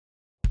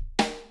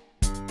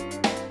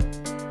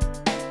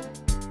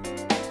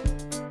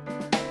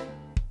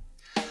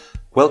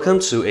Welcome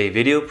to a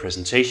video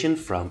presentation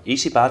from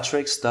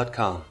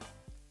EasyBarTricks.com.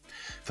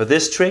 For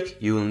this trick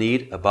you will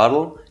need a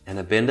bottle and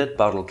a bended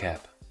bottle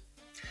cap.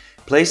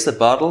 Place the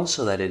bottle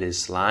so that it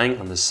is lying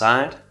on the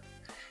side,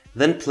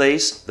 then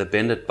place the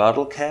bended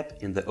bottle cap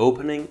in the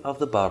opening of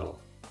the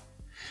bottle.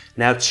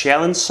 Now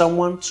challenge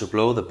someone to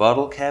blow the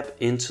bottle cap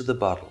into the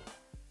bottle.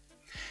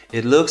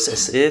 It looks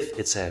as if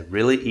it's a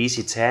really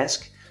easy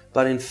task,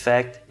 but in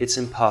fact it's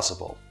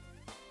impossible.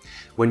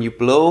 When you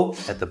blow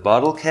at the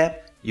bottle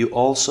cap, you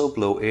also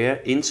blow air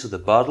into the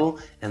bottle,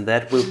 and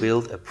that will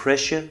build a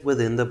pressure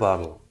within the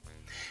bottle.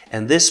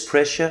 And this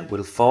pressure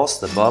will force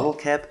the bottle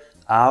cap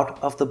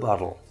out of the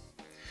bottle.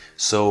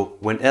 So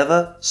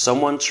whenever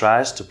someone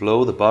tries to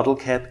blow the bottle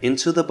cap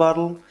into the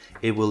bottle,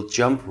 it will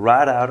jump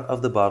right out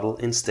of the bottle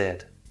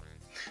instead.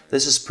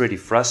 This is pretty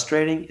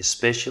frustrating,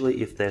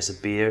 especially if there's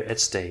a beer at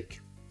stake.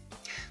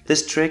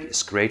 This trick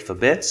is great for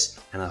bets,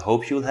 and I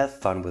hope you'll have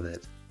fun with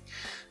it.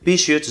 Be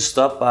sure to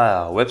stop by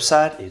our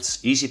website, it's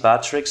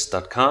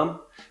EasyBarTricks.com.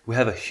 We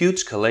have a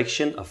huge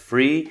collection of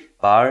free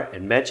bar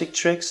and magic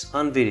tricks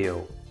on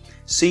video.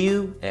 See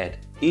you at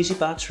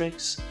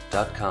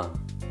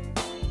EasyBarTricks.com.